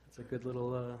It's a good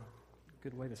little,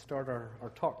 good way to start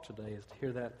our talk today is to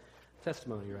hear that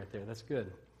testimony right there. That's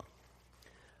good.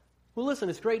 Well, listen,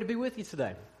 it's great to be with you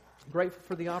today. I'm grateful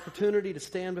for the opportunity to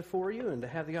stand before you and to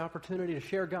have the opportunity to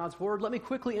share God's Word. Let me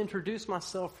quickly introduce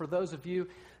myself for those of you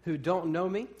who don't know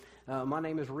me. My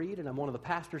name is Reed, and I'm one of the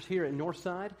pastors here at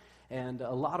Northside. And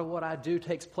a lot of what I do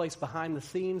takes place behind the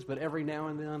scenes, but every now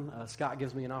and then Scott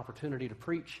gives me an opportunity to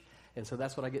preach. And so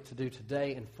that's what I get to do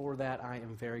today, and for that I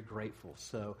am very grateful.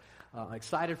 So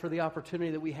excited for the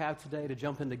opportunity that we have today to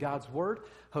jump into God's Word.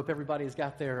 Hope everybody's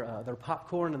got their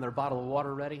popcorn and their bottle of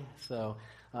water ready. So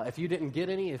if you didn't get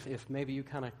any, if maybe you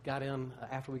kind of got in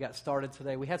after we got started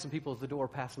today, we had some people at the door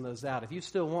passing those out. If you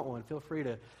still want one, feel free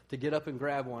to get up and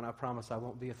grab one. I promise I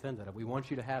won't be offended. We want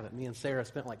you to have it. Me and Sarah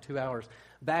spent like 2 hours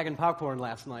bagging popcorn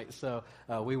last night, so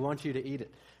we want you to eat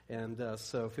it. And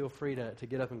so feel free to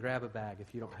get up and grab a bag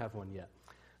if you don't have one yet.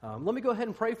 Let me go ahead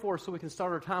and pray for us so we can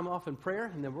start our time off in prayer,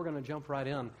 and then we're going to jump right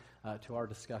in to our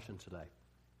discussion today.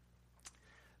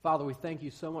 Father, we thank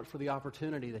you so much for the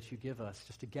opportunity that you give us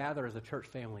just to gather as a church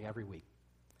family every week.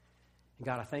 And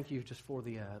God, I thank you just for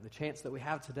the chance that we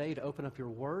have today to open up your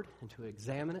word and to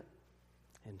examine it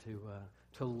and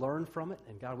to learn from it.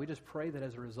 And God, we just pray that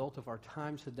as a result of our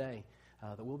time today,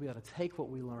 that we'll be able to take what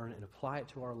we learn and apply it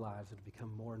to our lives and to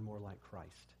become more and more like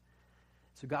Christ.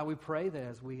 So God, we pray that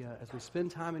as we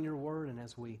spend time in your word and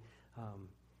as we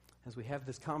have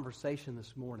this conversation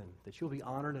this morning, that you'll be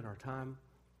honored in our time.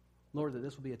 Lord, that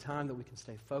this will be a time that we can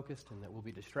stay focused and that we'll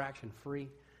be distraction-free,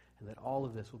 and that all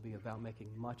of this will be about making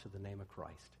much of the name of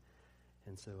Christ.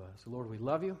 And so Lord, we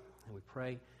love you, and we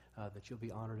pray that you'll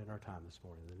be honored in our time this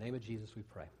morning. In the name of Jesus we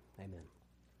pray. Amen.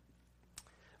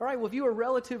 All right, well, if you are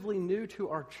relatively new to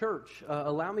our church,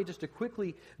 allow me just to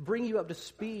quickly bring you up to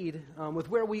speed with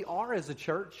where we are as a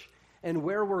church and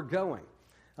where we're going.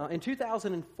 In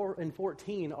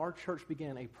 2014, our church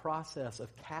began a process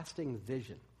of casting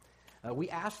vision.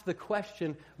 We asked the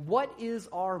question, what is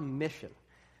our mission?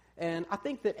 And I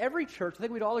think that every church, I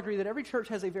think we'd all agree that every church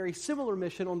has a very similar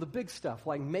mission on the big stuff,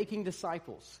 like making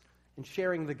disciples and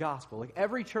sharing the gospel. Like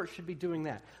every church should be doing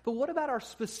that. But what about our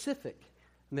specific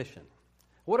mission?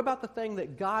 What about the thing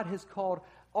that God has called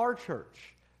our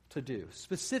church to do,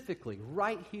 specifically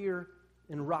right here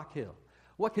in Rock Hill?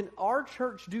 What can our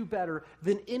church do better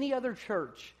than any other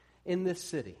church in this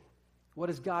city?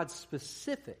 What is God's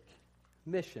specific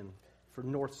mission for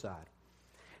Northside?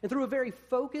 And through a very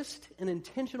focused and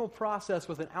intentional process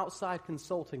with an outside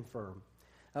consulting firm,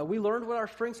 we learned what our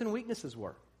strengths and weaknesses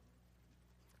were.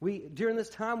 During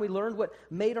this time, we learned what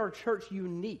made our church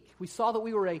unique. We saw that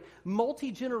we were a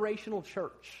multi-generational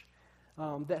church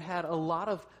that had a lot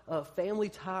of family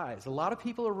ties. A lot of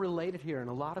people are related here,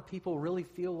 and a lot of people really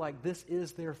feel like this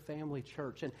is their family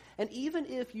church. And even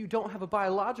if you don't have a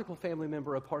biological family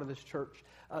member a part of this church,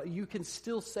 you can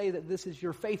still say that this is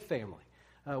your faith family.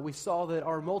 We saw that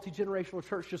our multi-generational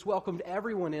church just welcomed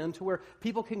everyone in to where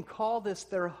people can call this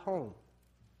their home.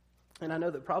 And I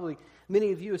know that probably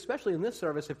many of you, especially in this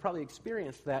service, have probably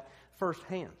experienced that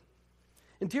firsthand.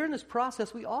 And during this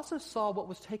process, we also saw what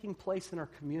was taking place in our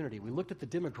community. We looked at the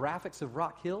demographics of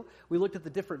Rock Hill. We looked at the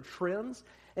different trends.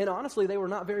 And honestly, they were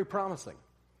not very promising.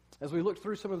 As we looked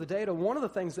through some of the data, one of the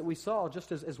things that we saw,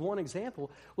 just as one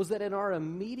example, was that in our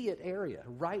immediate area,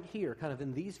 right here, kind of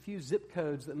in these few zip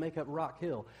codes that make up Rock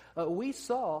Hill, we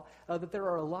saw that there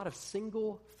are a lot of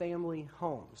single-family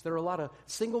homes. There are a lot of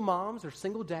single moms or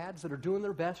single dads that are doing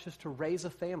their best just to raise a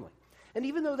family. And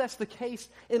even though that's the case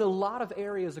in a lot of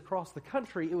areas across the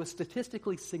country, it was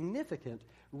statistically significant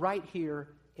right here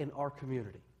in our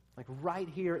community, like right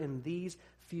here in these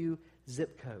few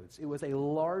zip codes. It was a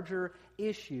larger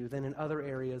issue than in other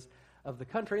areas of the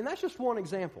country. And that's just one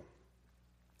example.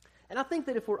 And I think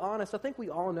that if we're honest, I think we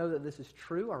all know that this is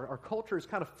true. Our culture is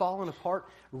kind of fallen apart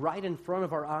right in front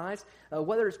of our eyes,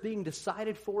 whether it's being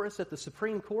decided for us at the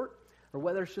Supreme Court or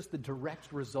whether it's just the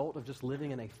direct result of just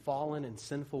living in a fallen and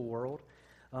sinful world.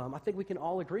 I think we can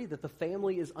all agree that the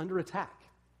family is under attack.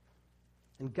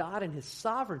 And God in His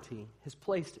sovereignty has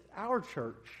placed our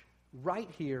church right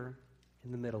here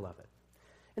in the middle of it.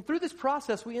 And through this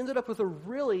process, we ended up with a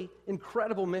really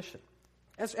incredible mission.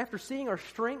 After seeing our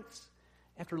strengths,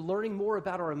 after learning more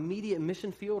about our immediate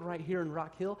mission field right here in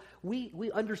Rock Hill,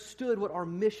 we understood what our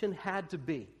mission had to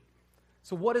be.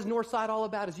 So what is Northside all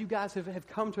about? As you guys have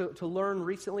come to learn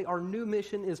recently, our new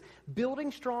mission is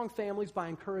building strong families by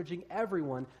encouraging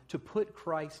everyone to put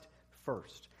Christ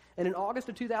first. And in August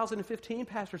of 2015,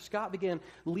 Pastor Scott began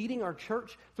leading our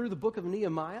church through the book of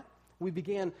Nehemiah. We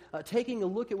began taking a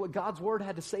look at what God's Word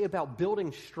had to say about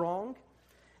building strong.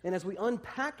 And as we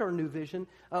unpacked our new vision,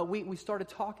 we started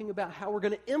talking about how we're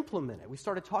going to implement it. We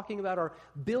started talking about our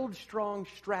Build Strong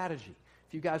strategy.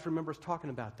 If you guys remember us talking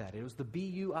about that, it was the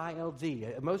B-U-I-L-D.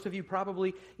 Most of you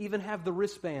probably even have the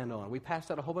wristband on. We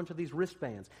passed out a whole bunch of these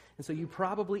wristbands. And so you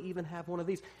probably even have one of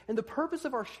these. And the purpose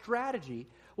of our strategy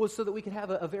was so that we could have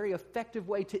a very effective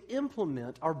way to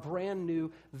implement our brand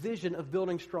new vision of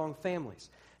building strong families.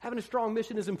 Having a strong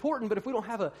mission is important, but if we don't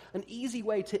have an easy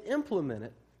way to implement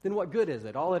it, then what good is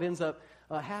it? All it ends up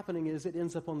happening is it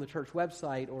ends up on the church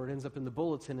website or it ends up in the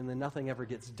bulletin and then nothing ever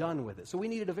gets done with it. So we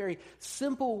needed a very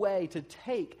simple way to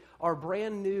take our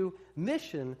brand new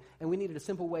mission and we needed a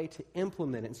simple way to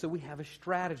implement it. And so we have a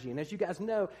strategy. And as you guys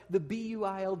know, the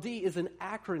BUILD is an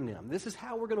acronym. This is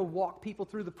how we're going to walk people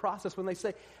through the process when they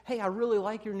say, hey, I really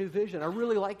like your new vision. I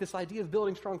really like this idea of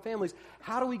building strong families.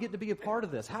 How do we get to be a part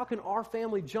of this? How can our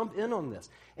family jump in on this?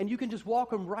 And you can just walk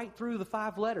them right through the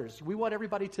 5 letters. We want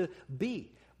everybody to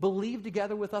believe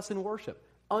together with us in worship,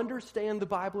 understand the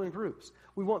Bible in groups.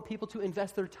 We want people to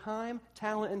invest their time,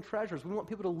 talent, and treasures. We want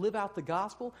people to live out the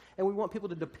gospel, and we want people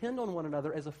to depend on one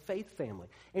another as a faith family.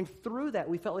 And through that,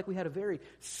 we felt like we had a very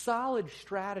solid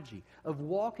strategy of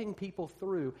walking people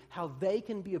through how they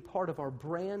can be a part of our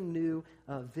brand new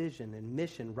vision and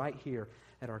mission right here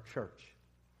at our church.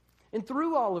 And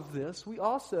through all of this, we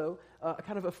also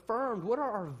kind of affirmed what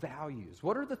are our values?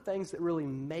 What are the things that really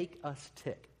make us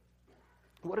tick?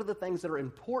 What are the things that are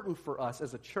important for us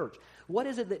as a church? What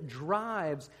is it that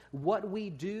drives what we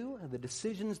do, the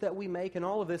decisions that we make, and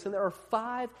all of this? And there are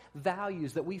 5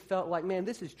 values that we felt like, man,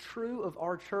 this is true of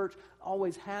our church,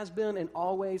 always has been and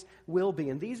always will be.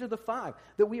 And these are the 5,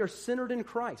 that we are centered in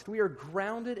Christ. We are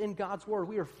grounded in God's Word.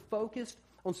 We are focused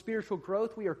on spiritual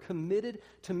growth. We are committed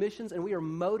to missions, and we are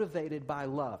motivated by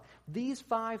love. These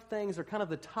 5 things are kind of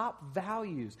the top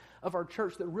values of our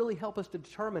church that really help us to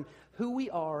determine who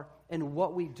we are and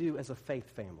what we do as a faith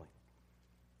family.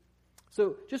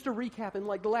 So just to recap, in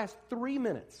like the last 3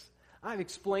 minutes, I've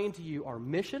explained to you our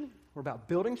mission. We're about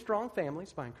building strong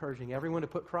families by encouraging everyone to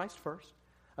put Christ first.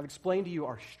 I've explained to you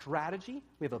our strategy.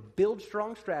 We have a Build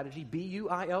Strong strategy,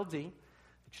 B-U-I-L-D.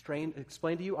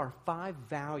 Explain to you our 5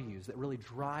 values that really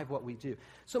drive what we do.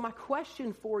 So my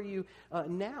question for you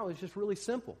now is just really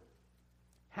simple.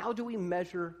 How do we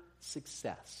measure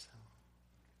success?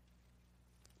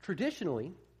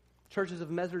 Traditionally, churches have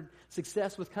measured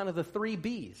success with kind of the 3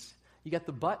 B's. You got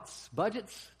the butts,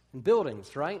 budgets, and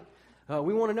buildings, right?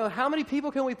 We want to know how many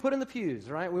people can we put in the pews,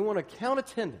 right? We want to count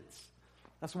attendance.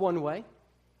 That's one way.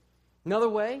 Another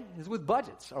way is with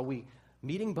budgets. Are we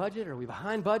meeting budget? Are we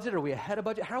behind budget? Are we ahead of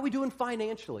budget? How are we doing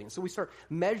financially? And so we start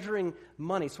measuring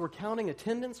money. So we're counting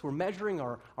attendance. We're measuring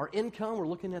our income. We're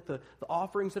looking at the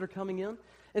offerings that are coming in.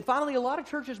 And finally, a lot of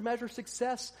churches measure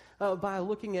success by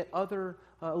looking at our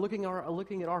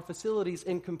facilities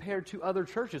and compared to other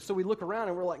churches. So we look around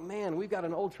and we're like, man, we've got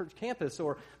an old church campus.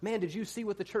 Or, man, did you see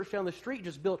what the church down the street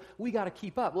just built? We got to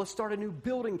keep up. Let's start a new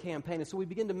building campaign. And so we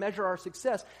begin to measure our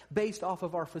success based off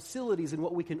of our facilities and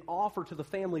what we can offer to the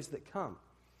families that come.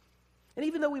 And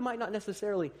even though we might not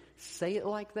necessarily say it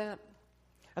like that,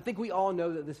 I think we all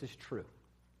know that this is true.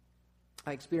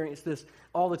 I experience this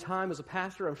all the time as a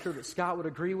pastor. I'm sure that Scott would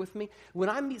agree with me. When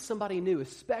I meet somebody new,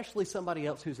 especially somebody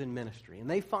else who's in ministry, and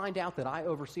they find out that I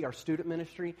oversee our student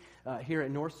ministry here at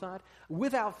Northside,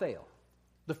 without fail,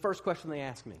 the first question they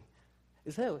ask me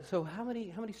is, "Hey, so how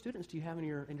many students do you have in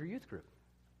your youth group?"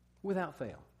 Without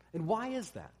fail. And why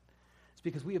is that? It's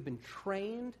because we have been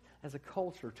trained as a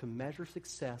culture to measure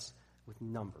success with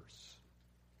numbers.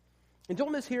 And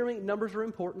don't mishear me, numbers are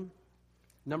important.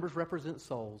 Numbers represent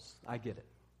souls. I get it.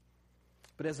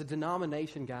 But as a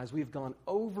denomination, guys, we've gone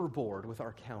overboard with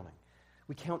our counting.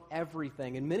 We count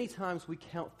everything, and many times we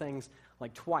count things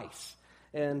like twice.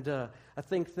 And I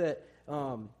think that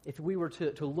if we were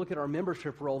to look at our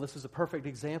membership roll, this is a perfect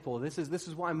example. This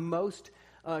is why most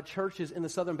churches in the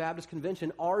Southern Baptist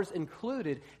Convention, ours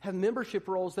included, have membership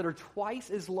rolls that are twice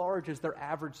as large as their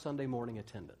average Sunday morning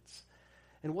attendance.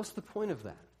 And what's the point of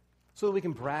that? So that we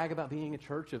can brag about being a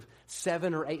church of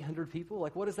 700 or 800 people?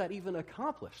 Like, what does that even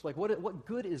accomplish? Like, what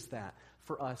good is that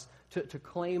for us to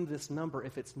claim this number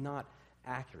if it's not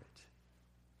accurate?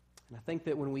 And I think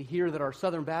that when we hear that our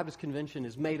Southern Baptist Convention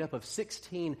is made up of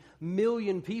 16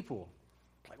 million people,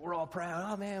 like, we're all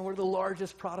proud. Oh, man, we're the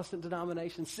largest Protestant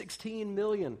denomination, 16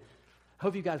 million. I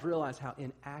hope you guys realize how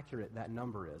inaccurate that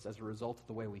number is as a result of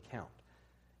the way we count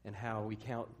and how we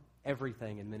count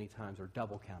everything and many times are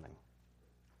double counting.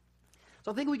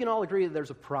 So I think we can all agree that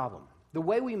there's a problem. The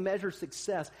way we measure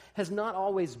success has not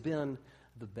always been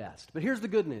the best. But here's the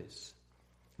good news.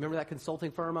 Remember that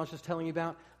consulting firm I was just telling you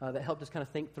about that helped us kind of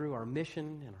think through our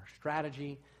mission and our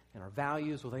strategy and our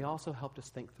values. Well, they also helped us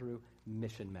think through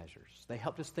mission measures. They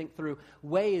helped us think through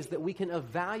ways that we can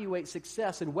evaluate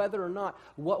success and whether or not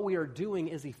what we are doing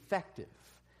is effective.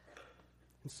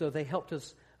 And so they helped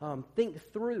us think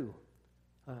through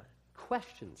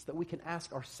questions that we can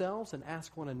ask ourselves and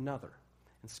ask one another.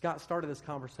 And Scott started this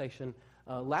conversation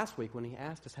last week when he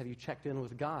asked us, have you checked in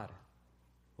with God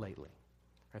lately?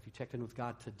 Or have you checked in with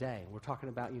God today? We're talking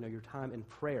about, your time in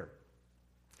prayer.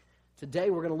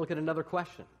 Today we're going to look at another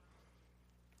question.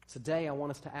 Today I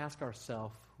want us to ask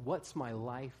ourselves, what's my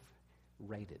life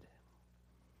rated?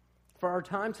 For our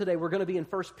time today, we're going to be in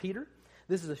 1 Peter.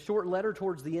 This is a short letter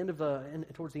towards the end of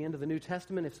the New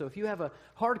Testament. If you have a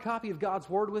hard copy of God's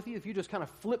Word with you, if you just kind of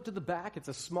flip to the back, it's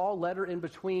a small letter in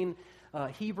between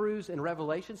Hebrews and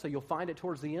Revelation, so you'll find it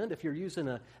towards the end. If you're using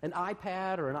an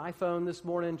iPad or an iPhone this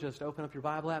morning, just open up your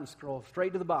Bible app and scroll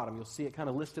straight to the bottom. You'll see it kind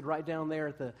of listed right down there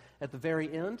at the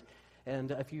very end.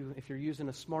 And if you're using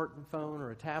a smartphone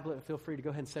or a tablet, feel free to go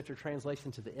ahead and set your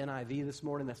translation to the NIV this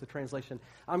morning. That's the translation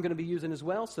I'm going to be using as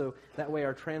well, so that way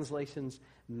our translations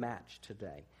match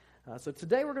today. So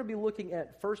today we're going to be looking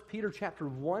at 1 Peter chapter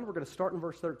 1. We're going to start in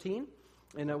verse 13,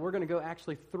 and we're going to go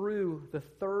actually through the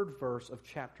third verse of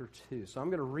chapter 2. So I'm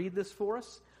going to read this for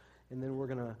us, and then we're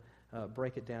going to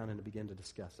break it down and to begin to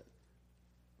discuss it.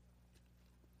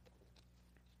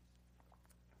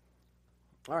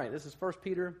 All right, this is 1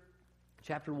 Peter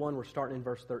Chapter 1, we're starting in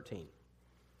verse 13.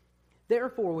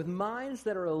 Therefore, with minds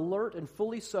that are alert and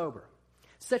fully sober,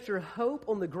 set your hope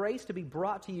on the grace to be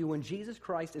brought to you when Jesus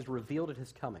Christ is revealed at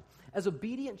his coming. As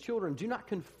obedient children, do not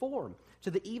conform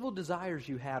to the evil desires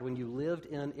you had when you lived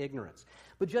in ignorance.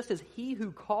 But just as he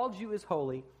who called you is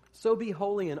holy, so be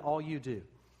holy in all you do.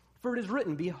 For it is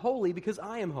written, be holy because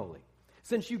I am holy.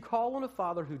 Since you call on a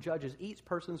Father who judges each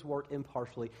person's work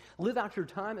impartially, live out your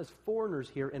time as foreigners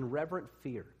here in reverent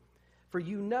fear. For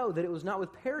you know that it was not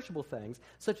with perishable things,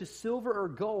 such as silver or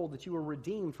gold, that you were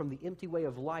redeemed from the empty way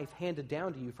of life handed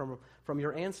down to you from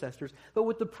your ancestors, but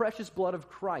with the precious blood of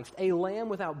Christ, a lamb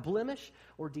without blemish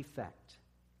or defect.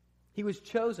 He was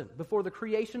chosen before the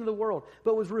creation of the world,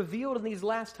 but was revealed in these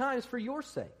last times for your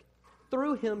sake.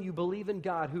 Through him you believe in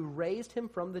God, who raised him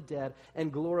from the dead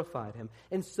and glorified him.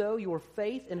 And so your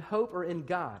faith and hope are in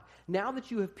God. Now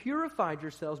that you have purified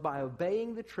yourselves by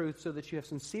obeying the truth, so that you have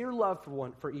sincere love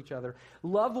for each other,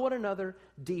 love one another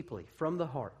deeply from the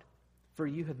heart. For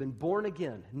you have been born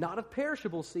again, not of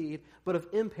perishable seed, but of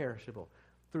imperishable,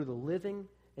 through the living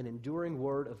and enduring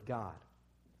word of God.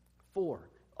 For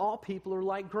all people are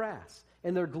like grass,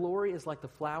 and their glory is like the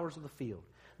flowers of the field.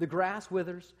 The grass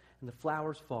withers and the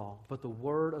flowers fall, but the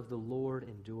word of the Lord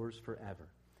endures forever.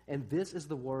 And this is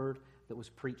the word that was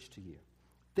preached to you.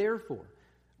 Therefore,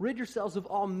 rid yourselves of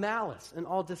all malice and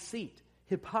all deceit,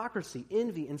 hypocrisy,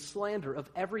 envy, and slander of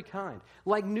every kind.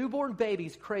 Like newborn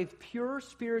babies, crave pure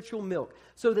spiritual milk,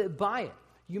 so that by it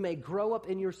you may grow up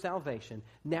in your salvation,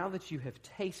 now that you have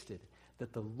tasted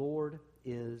that the Lord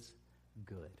is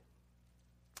good.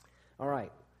 All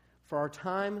right. For our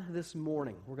time this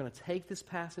morning, we're going to take this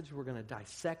passage, we're going to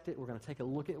dissect it, we're going to take a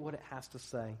look at what it has to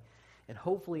say, and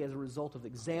hopefully as a result of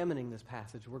examining this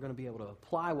passage, we're going to be able to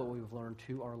apply what we've learned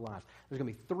to our lives. There's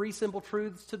going to be 3 simple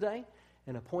truths today,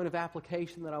 and a point of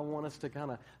application that I want us to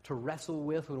to wrestle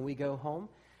with when we go home,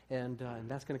 and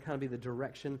that's going to kind of be the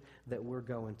direction that we're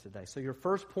going today. So your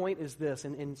first point is this,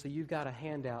 and so you've got a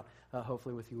handout,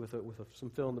 hopefully with you with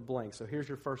some fill in the blank. So here's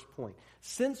your first point.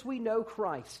 Since we know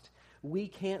Christ, we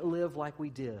can't live like we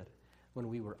did when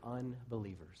we were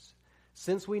unbelievers.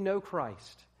 Since we know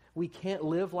Christ, we can't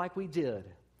live like we did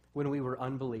when we were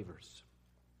unbelievers.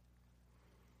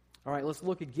 All right, let's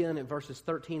look again at verses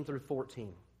 13 through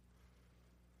 14.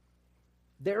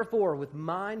 Therefore, with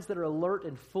minds that are alert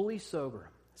and fully sober,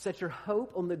 set your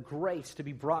hope on the grace to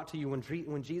be brought to you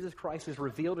when Jesus Christ is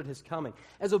revealed at his coming.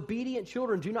 As obedient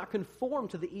children, do not conform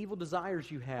to the evil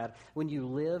desires you had when you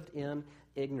lived in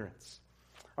ignorance.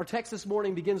 Our text this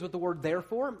morning begins with the word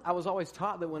therefore. I was always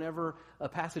taught that whenever a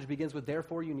passage begins with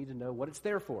therefore, you need to know what it's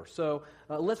there for. So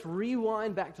let's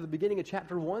rewind back to the beginning of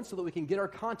chapter 1 so that we can get our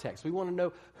context. We want to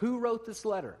know who wrote this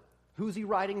letter. Who's he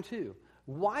writing to?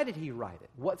 Why did he write it?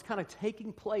 What's kind of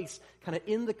taking place kind of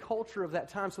in the culture of that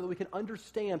time so that we can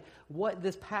understand what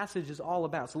this passage is all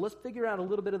about. So let's figure out a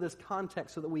little bit of this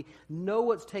context so that we know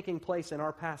what's taking place in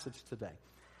our passage today.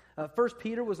 1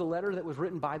 Peter was a letter that was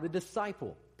written by the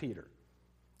disciple Peter.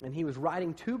 And he was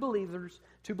writing to believers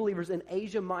in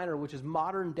Asia Minor, which is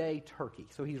modern-day Turkey.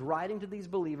 So he's writing to these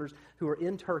believers who are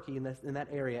in Turkey, in that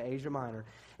area, Asia Minor.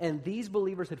 And these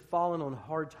believers had fallen on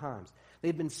hard times.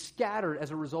 They've been scattered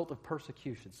as a result of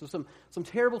persecution. So some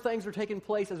terrible things are taking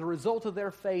place as a result of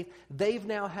their faith. They've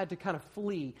now had to kind of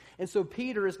flee. And so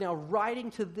Peter is now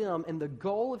writing to them, and the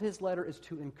goal of his letter is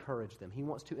to encourage them. He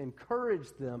wants to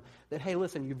encourage them that, hey,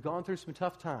 listen, you've gone through some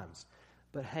tough times,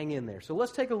 but hang in there. So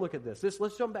let's take a look at this.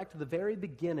 Let's jump back to the very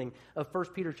beginning of 1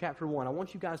 Peter chapter 1. I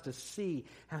want you guys to see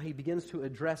how he begins to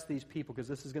address these people, because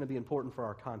this is going to be important for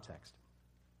our context.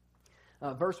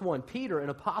 Verse 1, Peter,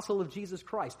 an apostle of Jesus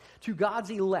Christ, to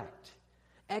God's elect,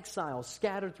 exiles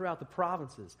scattered throughout the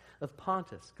provinces of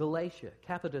Pontus, Galatia,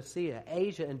 Cappadocia,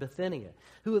 Asia, and Bithynia,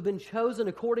 who have been chosen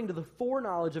according to the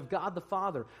foreknowledge of God the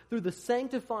Father, through the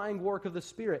sanctifying work of the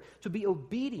Spirit, to be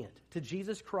obedient to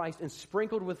Jesus Christ and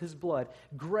sprinkled with his blood.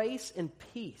 Grace and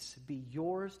peace be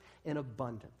yours in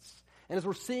abundance. And as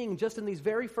we're seeing just in these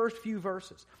very first few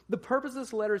verses, the purpose of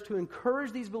this letter is to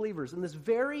encourage these believers. In this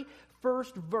very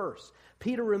first verse,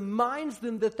 Peter reminds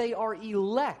them that they are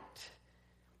elect.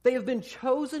 They have been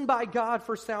chosen by God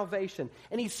for salvation.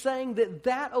 And he's saying that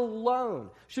that alone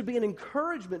should be an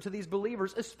encouragement to these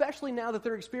believers, especially now that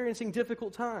they're experiencing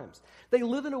difficult times. They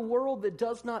live in a world that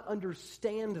does not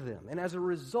understand them. And as a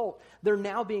result, they're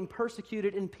now being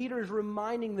persecuted. And Peter is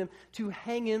reminding them to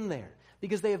hang in there,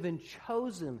 because they have been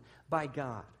chosen by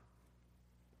God.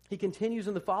 He continues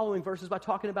in the following verses by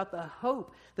talking about the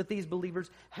hope that these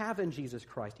believers have in Jesus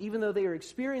Christ. Even though they are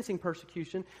experiencing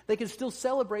persecution, they can still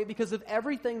celebrate because of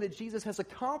everything that Jesus has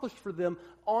accomplished for them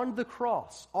on the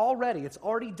cross. Already, it's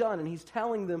already done, and he's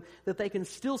telling them that they can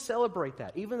still celebrate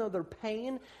that. Even though their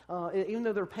pain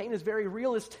is very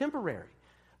real, is temporary.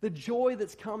 The joy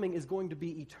that's coming is going to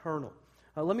be eternal.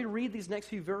 Let me read these next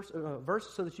few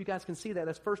verses so that you guys can see that.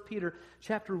 That's 1 Peter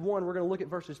chapter 1. We're going to look at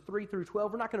verses 3 through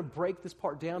 12. We're not going to break this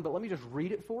part down, but let me just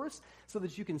read it for us so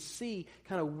that you can see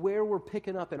kind of where we're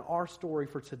picking up in our story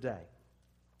for today.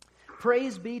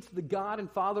 Praise be to the God and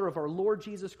Father of our Lord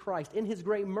Jesus Christ. In his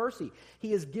great mercy,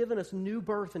 he has given us new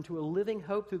birth into a living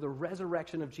hope through the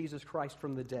resurrection of Jesus Christ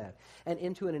from the dead, and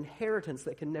into an inheritance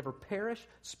that can never perish,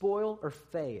 spoil, or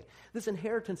fade. This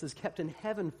inheritance is kept in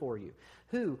heaven for you,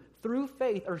 who, through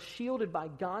faith, are shielded by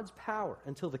God's power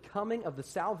until the coming of the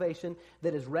salvation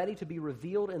that is ready to be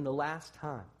revealed in the last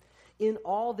time. In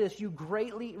all this you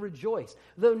greatly rejoice,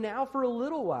 though now for a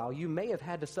little while you may have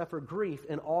had to suffer grief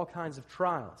in all kinds of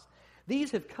trials.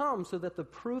 These have come so that the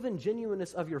proven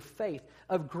genuineness of your faith,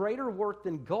 of greater worth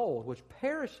than gold, which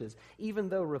perishes even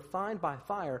though refined by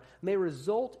fire, may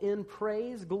result in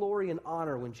praise, glory, and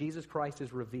honor when Jesus Christ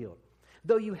is revealed.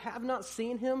 Though you have not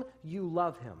seen him, you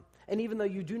love him. And even though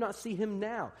you do not see him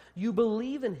now, you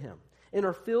believe in him and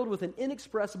are filled with an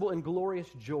inexpressible and glorious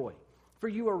joy. For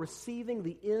you are receiving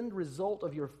the end result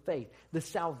of your faith, the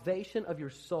salvation of your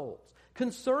souls.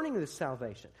 Concerning this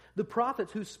salvation, the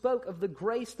prophets who spoke of the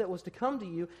grace that was to come to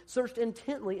you searched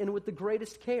intently and with the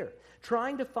greatest care,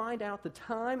 trying to find out the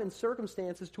time and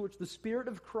circumstances to which the Spirit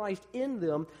of Christ in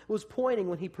them was pointing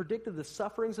when he predicted the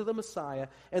sufferings of the Messiah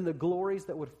and the glories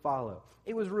that would follow.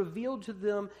 It was revealed to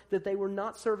them that they were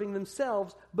not serving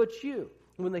themselves, but you,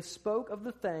 when they spoke of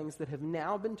the things that have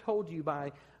now been told you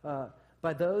by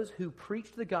those who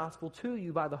preached the gospel to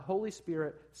you by the Holy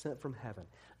Spirit sent from heaven.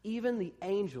 Even the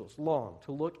angels long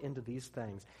to look into these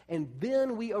things. And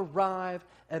then we arrive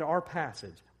at our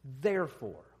passage.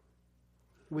 Therefore,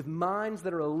 with minds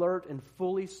that are alert and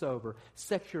fully sober,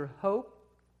 set your hope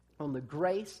on the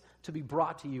grace to be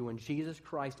brought to you when Jesus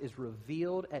Christ is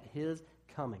revealed at his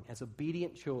coming. As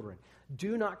obedient children,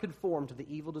 do not conform to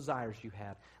the evil desires you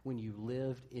had when you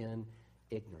lived in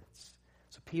ignorance.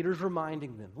 So Peter's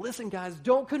reminding them, listen guys,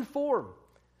 don't conform.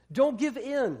 Don't give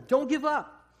in. Don't give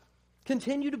up.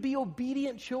 Continue to be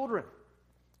obedient children.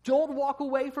 Don't walk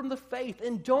away from the faith,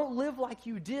 and don't live like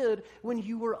you did when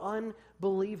you were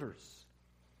unbelievers.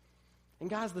 And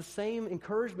guys, the same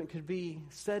encouragement could be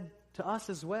said to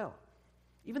us as well.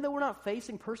 Even though we're not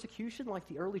facing persecution like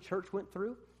the early church went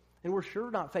through, and we're sure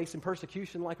not facing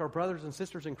persecution like our brothers and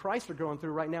sisters in Christ are going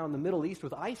through right now in the Middle East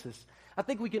with ISIS, I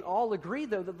think we can all agree,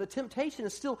 though, that the temptation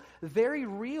is still very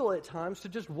real at times to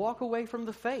just walk away from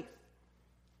the faith.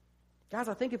 Guys,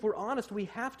 I think if we're honest, we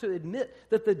have to admit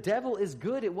that the devil is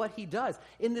good at what he does.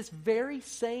 In this very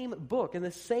same book, in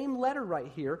the same letter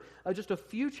right here, just a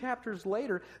few chapters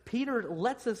later, Peter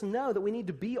lets us know that we need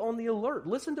to be on the alert.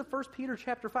 Listen to 1 Peter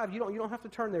chapter 5. You don't have to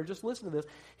turn there. Just listen to this.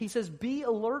 He says, be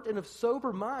alert and of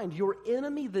sober mind. Your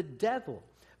enemy, the devil,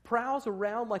 prowls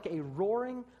around like a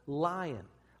roaring lion,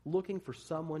 looking for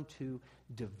someone to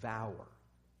devour.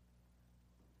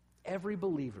 Every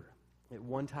believer, at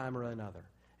one time or another,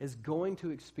 is going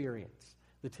to experience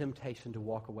the temptation to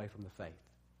walk away from the faith.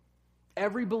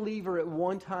 Every believer at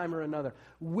one time or another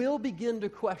will begin to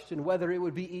question whether it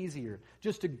would be easier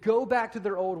just to go back to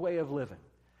their old way of living.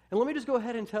 And let me just go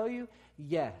ahead and tell you,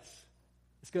 yes,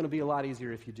 it's going to be a lot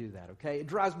easier if you do that, okay? It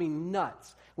drives me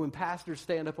nuts when pastors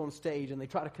stand up on stage and they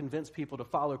try to convince people to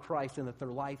follow Christ and that their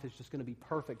life is just going to be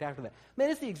perfect after that. Man,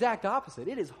 it's the exact opposite.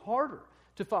 It is harder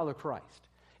to follow Christ.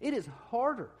 It is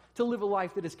harder to live a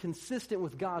life that is consistent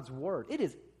with God's Word. It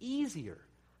is easier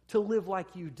to live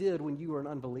like you did when you were an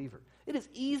unbeliever. It is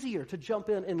easier to jump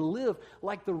in and live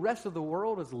like the rest of the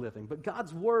world is living. But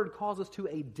God's Word calls us to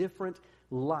a different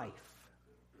life.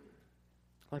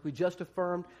 Like we just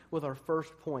affirmed with our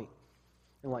first point,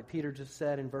 and like Peter just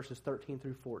said in verses 13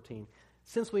 through 14,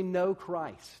 since we know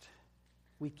Christ,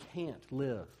 we can't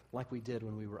live like we did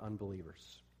when we were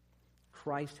unbelievers.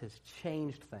 Christ has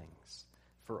changed things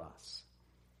for us.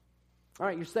 All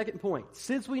right, your second point.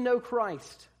 Since we know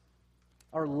Christ,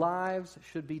 our lives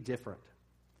should be different.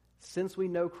 Since we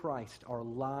know Christ, our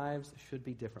lives should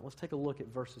be different. Let's take a look at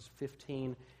verses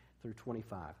 15 through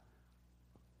 25.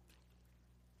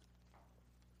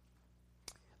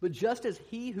 But just as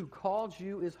he who called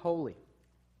you is holy,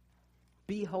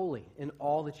 be holy in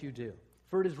all that you do.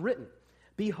 For it is written,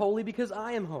 be holy because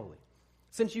I am holy.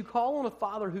 Since you call on a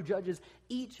Father who judges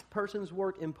each person's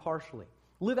work impartially,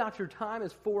 live out your time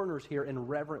as foreigners here in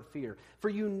reverent fear. For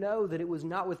you know that it was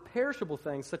not with perishable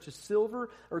things such as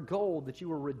silver or gold that you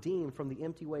were redeemed from the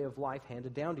empty way of life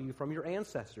handed down to you from your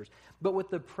ancestors, but with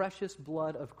the precious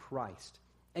blood of Christ,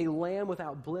 a lamb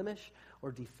without blemish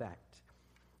or defect.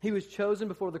 He was chosen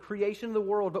before the creation of the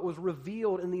world, but was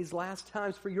revealed in these last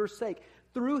times for your sake.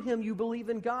 Through him you believe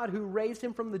in God, who raised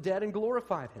him from the dead and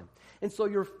glorified him. And so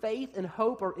your faith and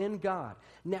hope are in God.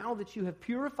 Now that you have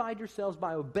purified yourselves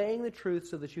by obeying the truth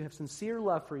so that you have sincere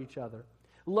love for each other,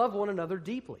 love one another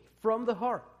deeply, from the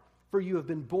heart. For you have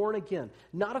been born again,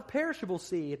 not of perishable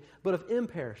seed, but of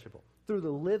imperishable, through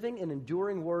the living and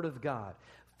enduring word of God.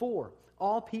 For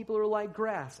all people are like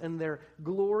grass, and their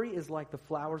glory is like the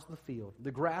flowers of the field. The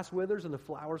grass withers and the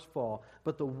flowers fall,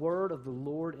 but the word of the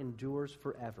Lord endures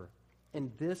forever.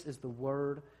 And this is the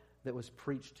word that was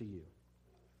preached to you.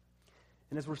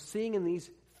 And as we're seeing in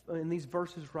these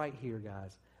verses right here,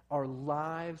 guys, our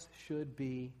lives should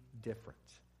be different.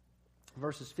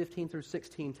 Verses 15 through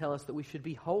 16 tell us that we should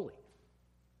be holy.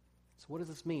 So what does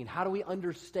this mean? How do we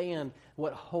understand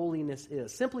what holiness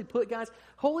is? Simply put, guys,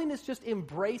 holiness just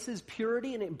embraces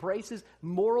purity and embraces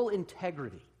moral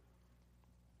integrity.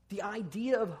 The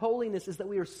idea of holiness is that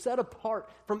we are set apart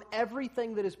from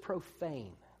everything that is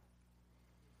profane.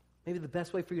 Maybe the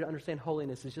best way for you to understand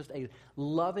holiness is just a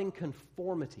loving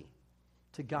conformity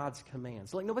to God's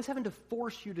commands. Like nobody's having to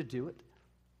force you to do it.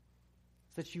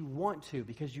 It's that you want to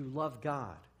because you love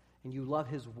God. And you love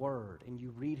his word, and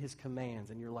you read his commands,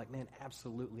 and you're like, man,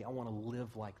 absolutely, I want to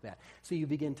live like that. So you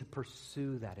begin to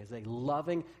pursue that as a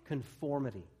loving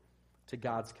conformity to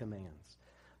God's commands.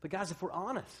 But guys, if we're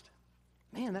honest,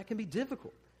 man, that can be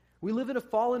difficult. We live in a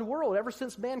fallen world ever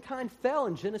since mankind fell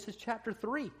in Genesis chapter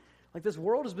 3. Like this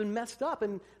world has been messed up,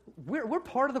 and we're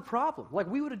part of the problem. Like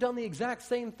we would have done the exact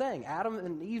same thing. Adam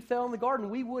and Eve fell in the garden,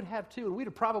 we would have too, and we'd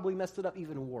have probably messed it up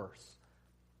even worse.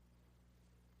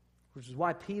 Which is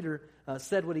why Peter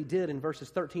said what he did in verses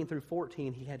 13 through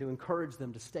 14. He had to encourage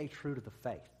them to stay true to the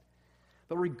faith.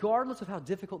 But regardless of how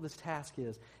difficult this task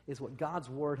is what God's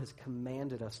word has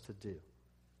commanded us to do.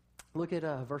 Look at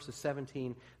verses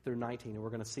 17 through 19, and we're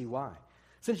going to see why.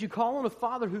 Since you call on a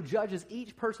Father who judges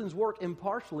each person's work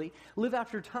impartially, live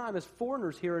out your time as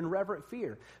foreigners here in reverent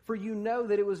fear. For you know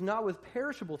that it was not with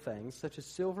perishable things, such as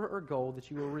silver or gold,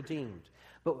 that you were redeemed,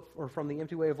 or from the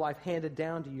empty way of life handed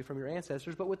down to you from your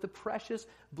ancestors, but with the precious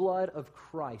blood of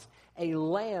Christ, a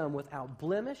lamb without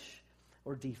blemish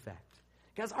or defect.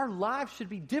 Guys, our lives should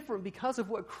be different because of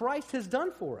what Christ has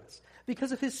done for us,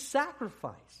 because of his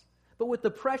sacrifice. But with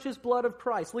the precious blood of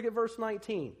Christ, look at verse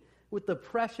 19. With the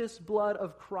precious blood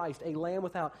of Christ, a lamb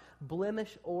without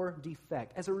blemish or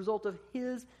defect. As a result of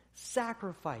his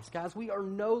sacrifice, guys, we are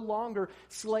no longer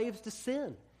slaves to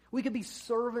sin. We can be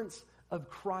servants of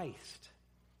Christ.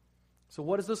 So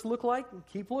what does this look like?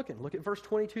 Keep looking. Look at verse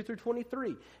 22 through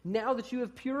 23. Now that you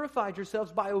have purified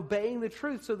yourselves by obeying the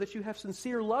truth so that you have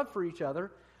sincere love for each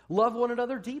other, love one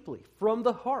another deeply, from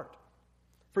the heart.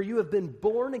 For you have been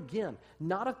born again,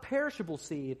 not of perishable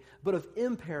seed, but of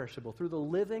imperishable, through the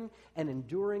living and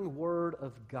enduring word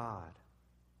of God.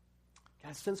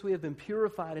 Guys, since we have been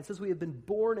purified and since we have been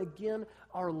born again,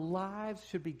 our lives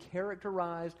should be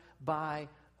characterized by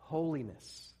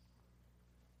holiness.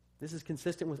 This is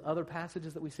consistent with other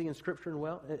passages that we see in Scripture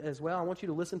as well. I want you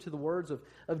to listen to the words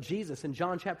of Jesus in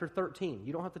John chapter 13.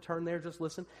 You don't have to turn there, just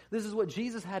listen. This is what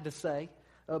Jesus had to say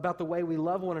about the way we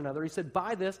love one another. He said,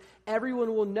 by this,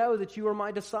 everyone will know that you are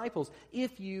my disciples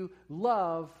if you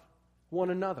love one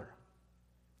another.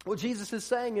 What Jesus is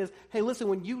saying is, hey, listen,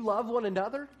 when you love one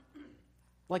another,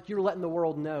 like you're letting the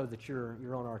world know that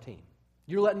you're on our team.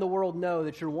 You're letting the world know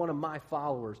that you're one of my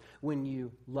followers when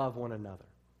you love one another.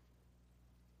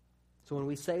 So when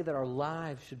we say that our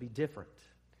lives should be different,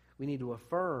 we need to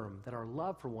affirm that our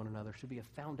love for one another should be a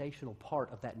foundational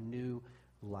part of that new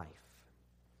life.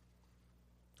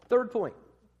 Third point,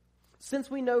 since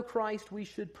we know Christ, we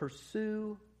should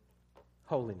pursue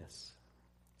holiness.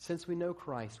 Since we know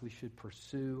Christ, we should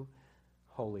pursue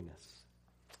holiness.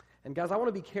 And guys, I want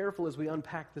to be careful as we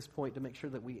unpack this point to make sure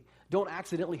that we don't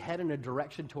accidentally head in a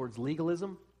direction towards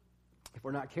legalism. If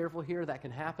we're not careful here, that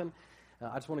can happen.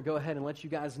 I just want to go ahead and let you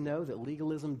guys know that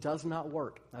legalism does not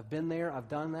work. I've been there, I've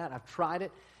done that, I've tried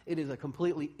it. It is a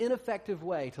completely ineffective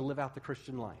way to live out the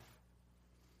Christian life.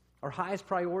 Our highest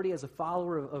priority as a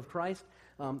follower of Christ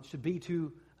should be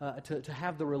to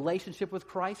have the relationship with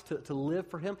Christ, to live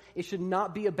for Him. It should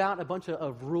not be about a bunch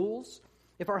of rules.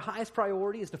 If our highest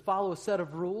priority is to follow a set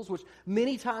of rules, which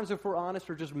many times, if we're honest,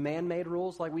 are just man-made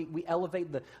rules, like we elevate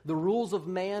the rules of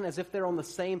man as if they're on the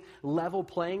same level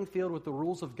playing field with the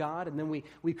rules of God, and then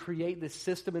we create this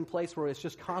system in place where it's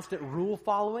just constant rule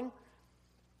following.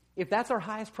 If that's our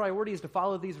highest priority is to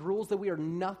follow these rules, then we are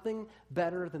nothing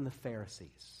better than the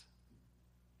Pharisees.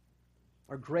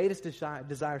 Our greatest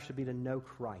desire should be to know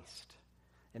Christ.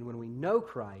 And when we know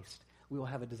Christ, we will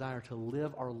have a desire to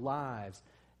live our lives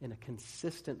in a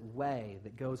consistent way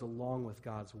that goes along with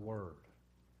God's Word.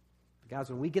 Guys,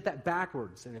 when we get that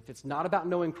backwards, and if it's not about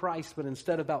knowing Christ, but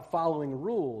instead about following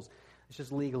rules, it's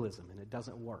just legalism, and it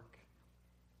doesn't work.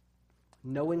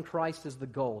 Knowing Christ is the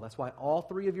goal. That's why all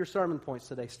three of your sermon points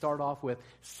today start off with,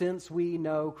 since we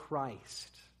know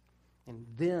Christ. And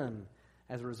then,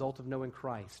 as a result of knowing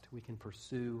Christ, we can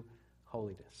pursue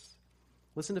holiness.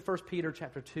 Listen to 1 Peter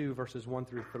chapter 2, verses 1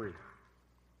 through 3.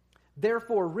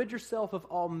 Therefore, rid yourself of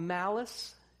all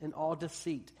malice and all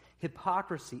deceit,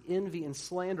 hypocrisy, envy, and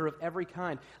slander of every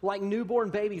kind. Like newborn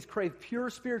babies, crave pure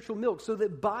spiritual milk, so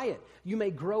that by it you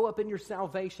may grow up in your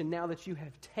salvation now that you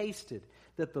have tasted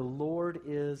that the Lord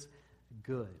is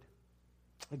good.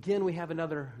 Again, we have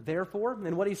another therefore,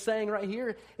 and what he's saying right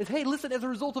here is, hey, listen, as a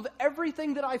result of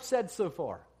everything that I've said so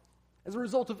far, as a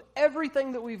result of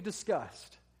everything that we've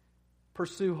discussed,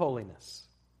 pursue holiness.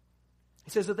 He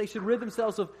says that they should rid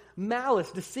themselves of malice,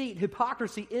 deceit,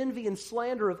 hypocrisy, envy, and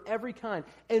slander of every kind.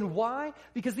 And why?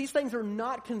 Because these things are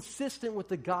not consistent with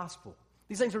the gospel.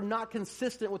 These things are not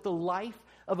consistent with the life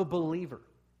of a believer.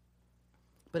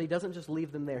 But he doesn't just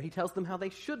leave them there. He tells them how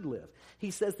they should live. He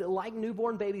says that like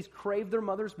newborn babies crave their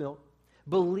mother's milk,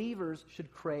 believers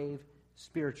should crave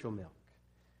spiritual milk,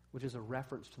 which is a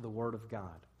reference to the Word of God.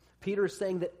 Peter is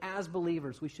saying that as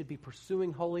believers, we should be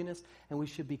pursuing holiness and we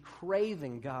should be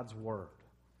craving God's Word.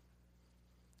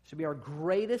 It should be our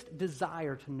greatest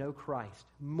desire to know Christ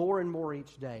more and more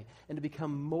each day and to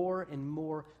become more and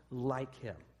more like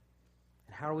Him.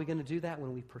 And how are we going to do that?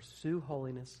 When we pursue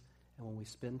holiness and when we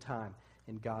spend time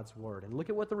in God's Word. And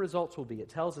look at what the results will be. It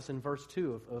tells us in verse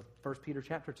 2 of 1 Peter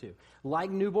chapter 2.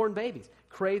 Like newborn babies,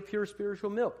 crave pure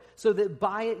spiritual milk, so that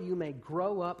by it you may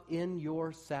grow up in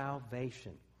your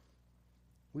salvation.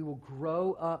 We will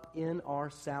grow up in our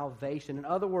salvation. In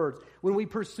other words, when we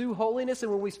pursue holiness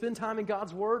and when we spend time in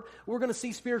God's Word, we're going to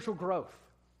see spiritual growth.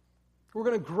 We're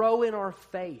going to grow in our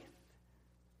faith.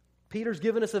 Peter's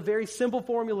given us a very simple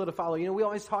formula to follow. You know, we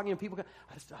always talk, people go,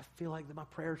 I feel like my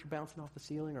prayers are bouncing off the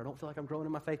ceiling, or I don't feel like I'm growing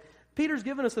in my faith. Peter's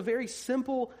given us a very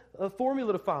simple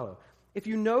formula to follow. If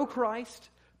you know Christ,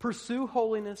 pursue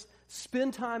holiness,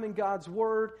 spend time in God's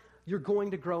Word, you're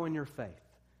going to grow in your faith.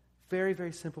 Very,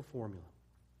 very simple formula.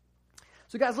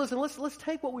 So guys, listen, let's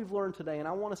take what we've learned today, and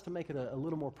I want us to make it a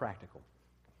little more practical.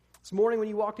 This morning when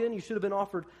you walked in, you should have been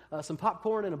offered some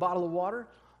popcorn and a bottle of water.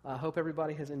 I hope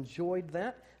everybody has enjoyed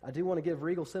that. I do want to give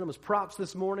Regal Cinemas props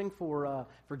this morning for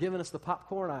giving us the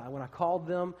popcorn. When I called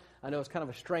them, I know it's kind of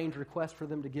a strange request for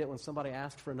them to get when somebody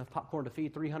asked for enough popcorn to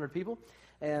feed 300 people.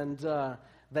 And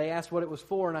they asked what it was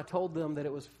for, and I told them that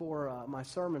it was for my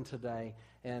sermon today.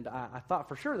 And I thought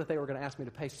for sure that they were going to ask me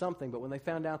to pay something, but when they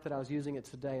found out that I was using it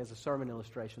today as a sermon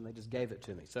illustration, they just gave it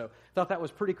to me. So I thought that was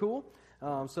pretty cool.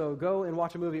 So go and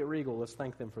watch a movie at Regal. Let's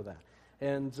thank them for that.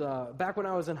 And back when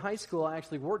I was in high school, I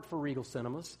actually worked for Regal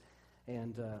Cinemas,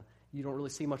 and you don't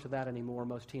really see much of that anymore.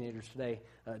 Most teenagers today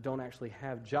don't actually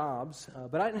have jobs,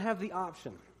 but I didn't have the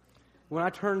option. When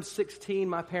I turned 16,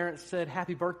 my parents said,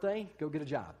 "Happy birthday, go get a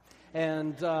job."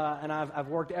 And I've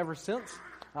worked ever since.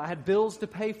 I had bills to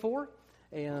pay for,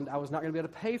 and I was not going to be able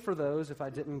to pay for those if I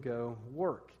didn't go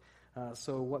work.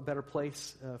 So what better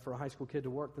place for a high school kid to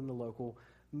work than the local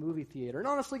movie theater? And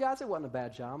honestly, guys, it wasn't a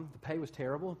bad job. The pay was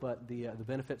terrible, but the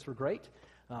benefits were great.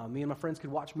 Me and my friends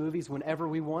could watch movies whenever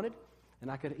we wanted, and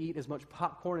I could eat as much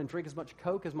popcorn and drink as much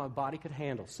Coke as my body could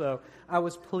handle. So I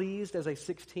was pleased as a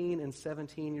 16 and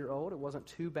 17-year-old. It wasn't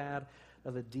too bad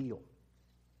of a deal.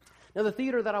 Now, the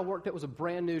theater that I worked at was a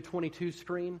brand new 22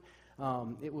 screen.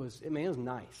 It was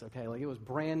nice, okay? Like, it was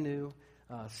brand new,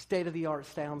 state-of-the-art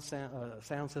sound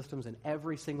systems in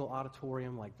every single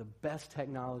auditorium, like the best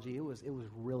technology. It was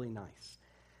really nice.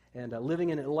 And living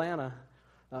in Atlanta,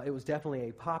 it was definitely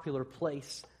a popular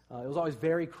place. It was always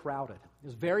very crowded. It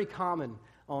was very common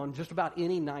on just about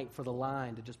any night for the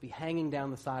line to just be hanging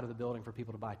down the side of the building for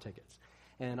people to buy tickets.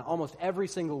 And almost every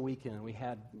single weekend, we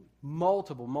had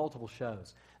multiple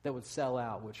shows that would sell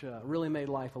out, which really made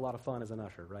life a lot of fun as an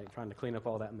usher, right? Trying to clean up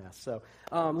all that mess. So,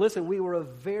 listen, we were a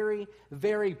very,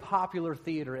 very popular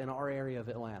theater in our area of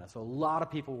Atlanta. So a lot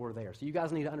of people were there. So you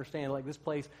guys need to understand, like, this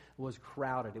place was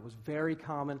crowded. It was very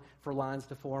common for lines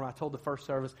to form. I told the first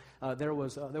service, there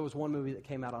was one movie that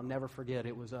came out I'll never forget.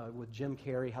 It was with Jim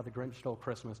Carrey, How the Grinch Stole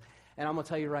Christmas. And I'm going to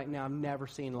tell you right now, I've never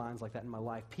seen lines like that in my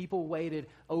life. People waited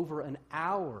over an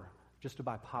hour just to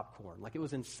buy popcorn. Like, it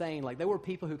was insane. Like, there were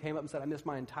people who came up and said, I missed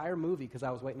my entire movie because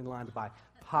I was waiting in line to buy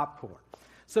popcorn.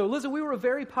 So, listen, we were a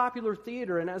very popular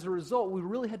theater, and as a result, we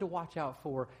really had to watch out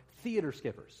for theater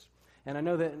skippers. And I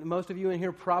know that most of you in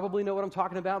here probably know what I'm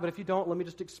talking about, but if you don't, let me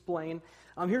just explain.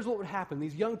 Here's what would happen.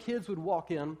 These young kids would walk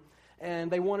in,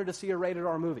 and they wanted to see a rated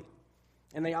R movie.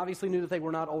 And they obviously knew that they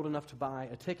were not old enough to buy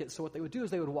a ticket. So what they would do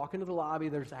is they would walk into the lobby.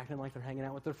 They're just acting like they're hanging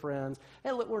out with their friends.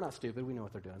 And look, we're not stupid. We know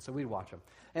what they're doing. So we'd watch them.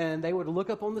 And they would look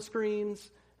up on the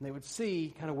screens, and they would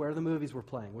see kind of where the movies were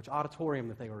playing, which auditorium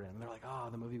that they were in. And they're like, oh,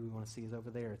 the movie we want to see is over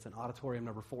there. It's in auditorium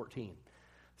number 14.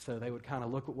 So they would kind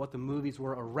of look at what the movies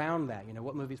were around that. You know,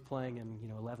 what movie's playing in,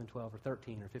 11, 12, or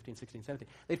 13, or 15, 16, 17.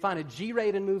 They'd find a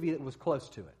G-rated movie that was close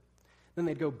to it. Then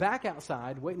they'd go back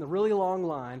outside, wait in the really long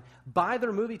line, buy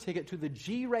their movie ticket to the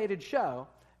G-rated show,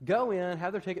 go in,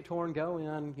 have their ticket torn, go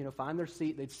in, find their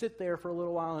seat. They'd sit there for a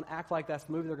little while and act like that's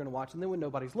the movie they're going to watch. And then when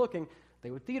nobody's looking, they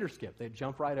would theater skip. They'd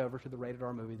jump right over to the rated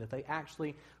R movie that they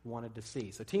actually wanted to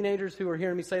see. So teenagers who are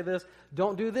hearing me say this,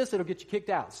 don't do this. It'll get you kicked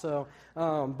out. So,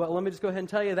 but let me just go ahead and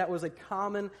tell you that was a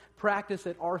common practice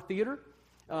at our theater.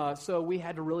 So we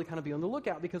had to really kind of be on the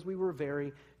lookout because we were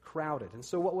very crowded. And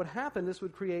so what would happen, this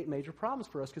would create major problems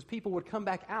for us because people would come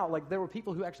back out. Like, there were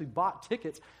people who actually bought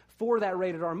tickets for that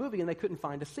rated R movie and they couldn't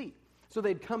find a seat. So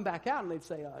they'd come back out and they'd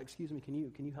say, excuse me, can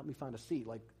you help me find a seat?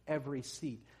 Like, every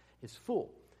seat is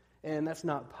full. And that's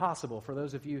not possible. For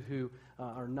those of you who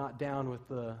are not down with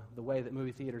the way that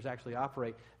movie theaters actually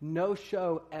operate, no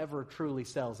show ever truly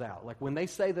sells out. Like, when they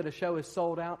say that a show is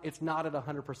sold out, it's not at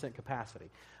 100% capacity.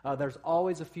 There's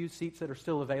always a few seats that are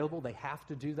still available. They have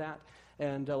to do that.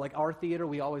 And like our theater,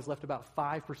 we always left about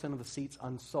 5% of the seats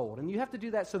unsold. And you have to do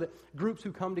that so that groups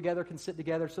who come together can sit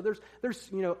together. So there's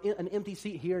an empty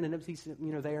seat here and an empty seat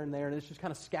there and there, and it's just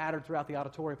kind of scattered throughout the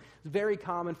auditorium. It's very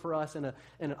common for us in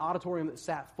an auditorium that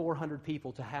sat 400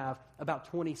 people to have about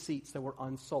 20 seats that were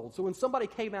unsold. So when somebody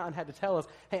came out and had to tell us,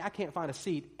 hey, I can't find a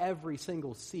seat, every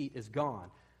single seat is gone.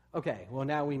 Okay, well,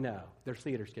 now we know there's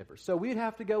theater skippers. So we'd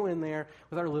have to go in there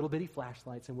with our little bitty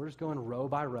flashlights, and we're just going row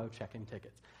by row checking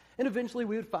tickets. And eventually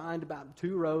we would find about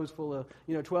 2 rows full of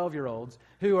 12-year-olds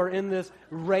who are in this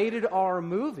rated R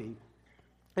movie,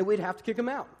 and we'd have to kick them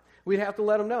out. We'd have to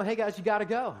let them know, hey, guys, you got to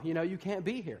go. You can't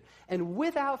be here. And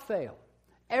without fail,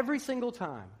 every single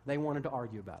time they wanted to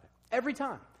argue about it. Every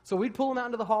time. So we'd pull them out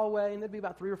into the hallway, and there'd be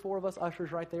about 3 or 4 of us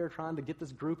ushers right there trying to get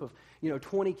this group of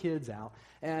 20 kids out.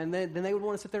 And then they would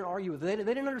want to sit there and argue with it.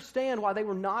 They didn't understand why they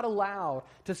were not allowed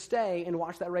to stay and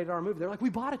watch that rated R movie. They're like, we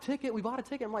bought a ticket.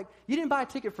 I'm like, you didn't buy a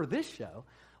ticket for this show.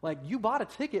 Like, you bought a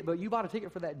ticket, but you bought a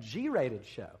ticket for that G-rated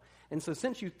show. And so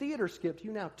since you theater skipped,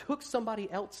 you now took somebody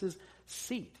else's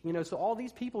seat. So all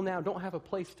these people now don't have a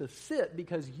place to sit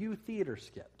because you theater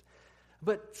skipped.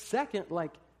 But second,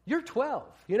 you're 12.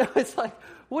 It's like,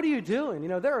 what are you doing?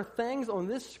 There are things on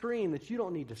this screen that you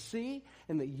don't need to see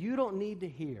and that you don't need to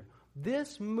hear.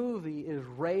 This movie is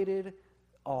rated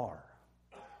R.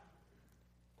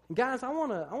 Guys, I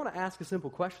want to ask a simple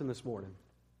question this morning.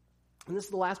 And this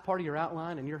is the last part of your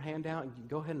outline and your handout. You can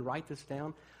go ahead and write this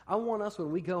down. I want us,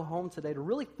 when we go home today, to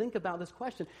really think about this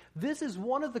question. This is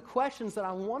one of the questions that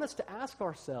I want us to ask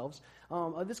ourselves.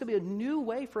 This could be a new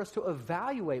way for us to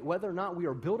evaluate whether or not we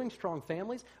are building strong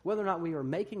families, whether or not we are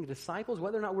making disciples,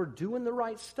 whether or not we're doing the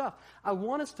right stuff. I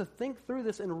want us to think through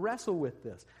this and wrestle with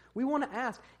this. We want to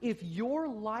ask, if your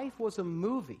life was a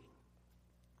movie,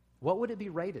 what would it be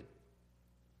rated?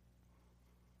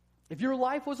 If your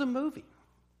life was a movie,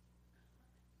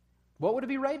 what would it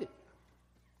be rated?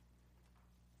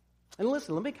 And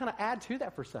listen, let me kind of add to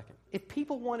that for a second. If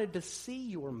people wanted to see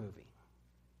your movie,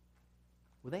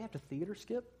 would they have to theater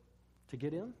skip to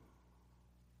get in?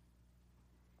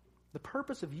 The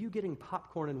purpose of you getting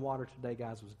popcorn and water today,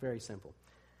 guys, was very simple.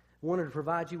 I wanted to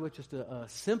provide you with just a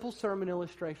simple sermon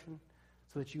illustration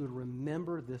so that you would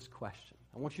remember this question.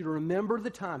 I want you to remember the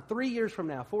time, 3 years from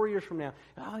now, 4 years from now.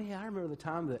 Oh, yeah, I remember the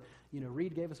time that,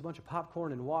 Reed gave us a bunch of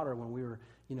popcorn and water when we were,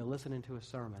 listening to a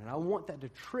sermon. And I want that to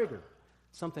trigger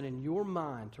something in your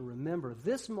mind to remember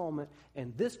this moment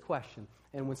and this question.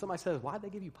 And when somebody says, why'd they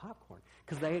give you popcorn?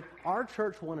 Because our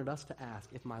church wanted us to ask,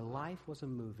 if my life was a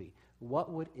movie,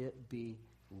 what would it be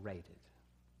rated?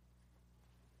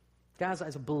 Guys,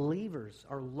 as believers,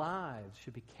 our lives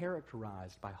should be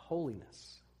characterized by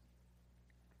holiness.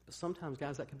 But sometimes,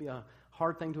 guys, that can be a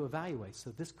hard thing to evaluate.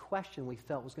 So this question we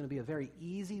felt was going to be a very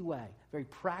easy way, very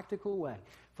practical way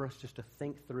for us just to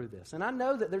think through this. And I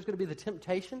know that there's going to be the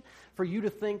temptation for you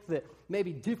to think that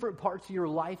maybe different parts of your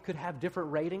life could have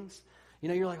different ratings.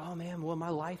 You're like, oh man, well, my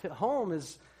life at home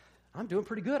I'm doing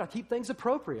pretty good. I keep things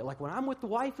appropriate. Like when I'm with the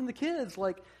wife and the kids,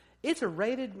 like it's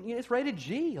rated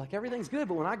G. Like everything's good.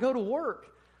 But when I go to work,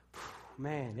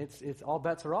 man, it's all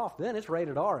bets are off. Then it's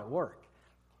rated R at work.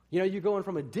 You're going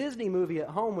from a Disney movie at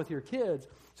home with your kids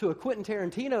to a Quentin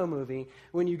Tarantino movie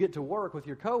when you get to work with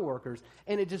your coworkers,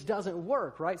 and it just doesn't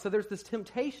work, right? So there's this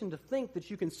temptation to think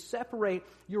that you can separate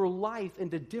your life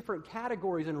into different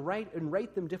categories and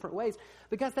rate them different ways.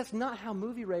 But guys, that's not how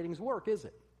movie ratings work, is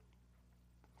it?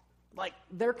 Like,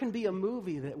 there can be a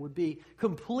movie that would be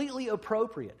completely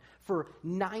appropriate for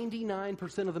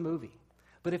 99% of the movie.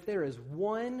 But if there is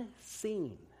one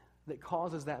scene that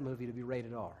causes that movie to be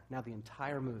rated R, now the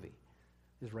entire movie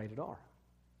is rated R.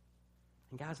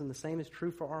 And guys, and the same is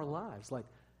true for our lives. Like,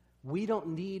 we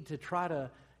don't need to try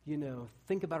to,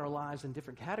 think about our lives in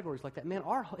different categories like that. Man,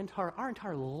 our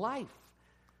entire life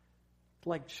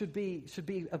should be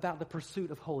about the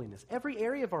pursuit of holiness. Every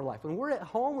area of our life. When we're at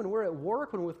home, when we're at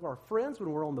work, when we're with our friends,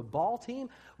 when we're on the ball team,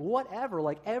 whatever,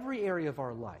 like every area of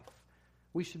our life,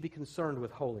 we should be concerned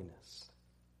with holiness.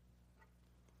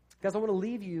 Guys, I want to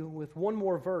leave you with one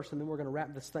more verse, and then we're going to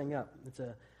wrap this thing up. It's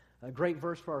a great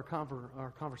verse for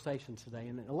our conversation today.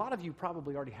 And a lot of you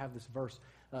probably already have this verse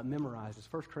memorized.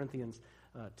 It's 1 Corinthians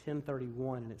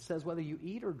 10:31, and it says, whether you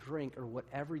eat or drink or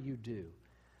whatever you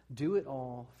do it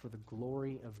all for the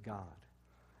glory of God.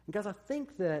 And guys, I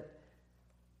think that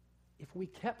if we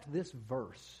kept this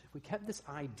verse, if we kept this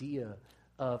idea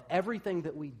of everything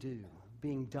that we do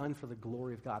being done for the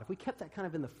glory of God, if we kept that kind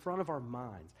of in the front of our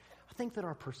minds, I think that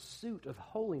our pursuit of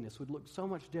holiness would look so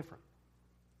much different.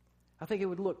 I think it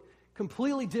would look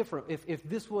completely different if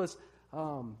this was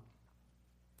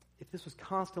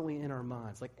constantly in our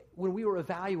minds. Like when we were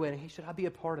evaluating, hey, should I be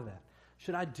a part of that?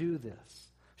 Should I do this?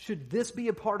 Should this be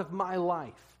a part of my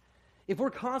life? If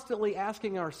we're constantly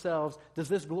asking ourselves, does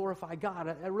this glorify God?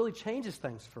 It really changes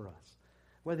things for us.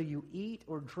 Whether you eat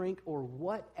or drink or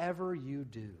whatever you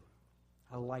do.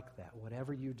 I like that.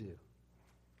 Whatever you do.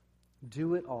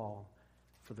 Do it all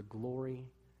for the glory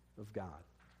of God.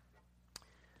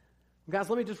 Guys,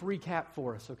 let me just recap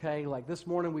for us, okay? Like this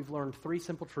morning we've learned 3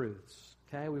 simple truths,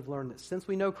 okay? We've learned that since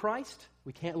we know Christ,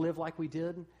 we can't live like we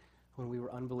did when we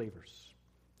were unbelievers.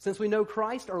 Since we know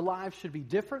Christ, our lives should be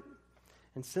different.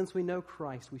 And since we know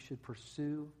Christ, we should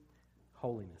pursue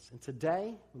holiness. And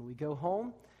today, when we go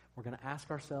home, we're going to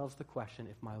ask ourselves the question,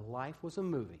 if my life was a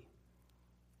movie,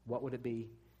 what would it be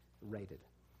rated?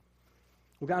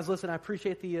 Well, guys, listen, I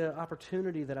appreciate the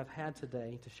opportunity that I've had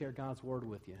today to share God's Word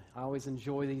with you. I always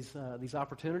enjoy these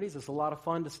opportunities. It's a lot of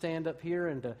fun to stand up here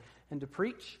and to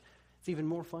preach. It's even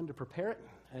more fun to prepare it,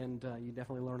 and you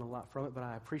definitely learn a lot from it, but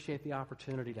I appreciate the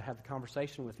opportunity to have the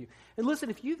conversation with you. And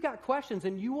listen, if you've got questions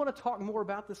and you want to talk more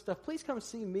about this stuff, please come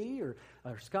see me or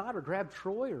Scott, or grab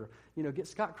Troy, or get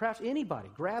Scott Crouch, anybody.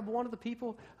 Grab one of the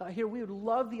people here. We would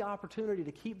love the opportunity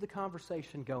to keep the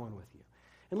conversation going with you.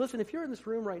 And listen, if you're in this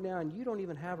room right now and you don't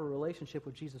even have a relationship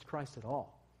with Jesus Christ at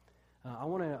all, I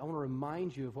want to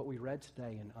remind you of what we read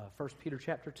today in 1 Peter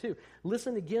chapter 2.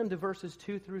 Listen again to verses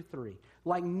 2 through 3.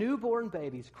 Like newborn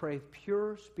babies, crave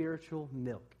pure spiritual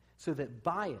milk, so that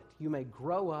by it you may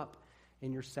grow up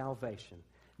in your salvation,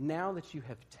 now that you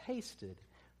have tasted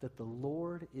that the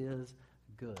Lord is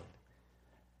good.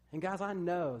 And guys, I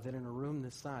know that in a room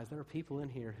this size, there are people in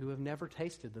here who have never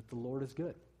tasted that the Lord is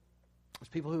good. There's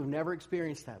people who have never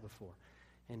experienced that before.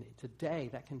 And today,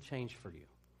 that can change for you.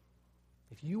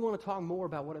 If you want to talk more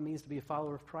about what it means to be a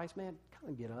follower of Christ, man, come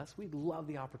and get us. We'd love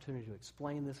the opportunity to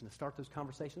explain this and to start those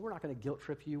conversations. We're not going to guilt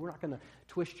trip you. We're not going to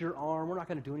twist your arm. We're not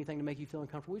going to do anything to make you feel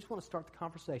uncomfortable. We just want to start the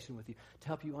conversation with you to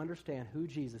help you understand who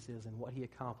Jesus is and what he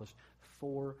accomplished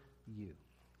for you.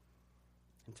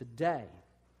 And today,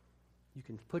 you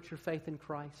can put your faith in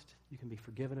Christ, you can be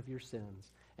forgiven of your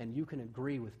sins, and you can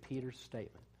agree with Peter's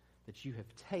statement that you have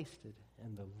tasted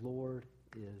and the Lord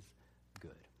is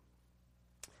good.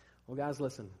 Well, guys,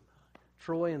 listen.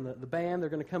 Troy and the band, they're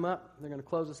going to come up. They're going to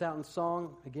close us out in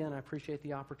song. Again, I appreciate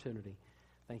the opportunity.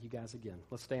 Thank you guys again.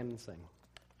 Let's stand and sing.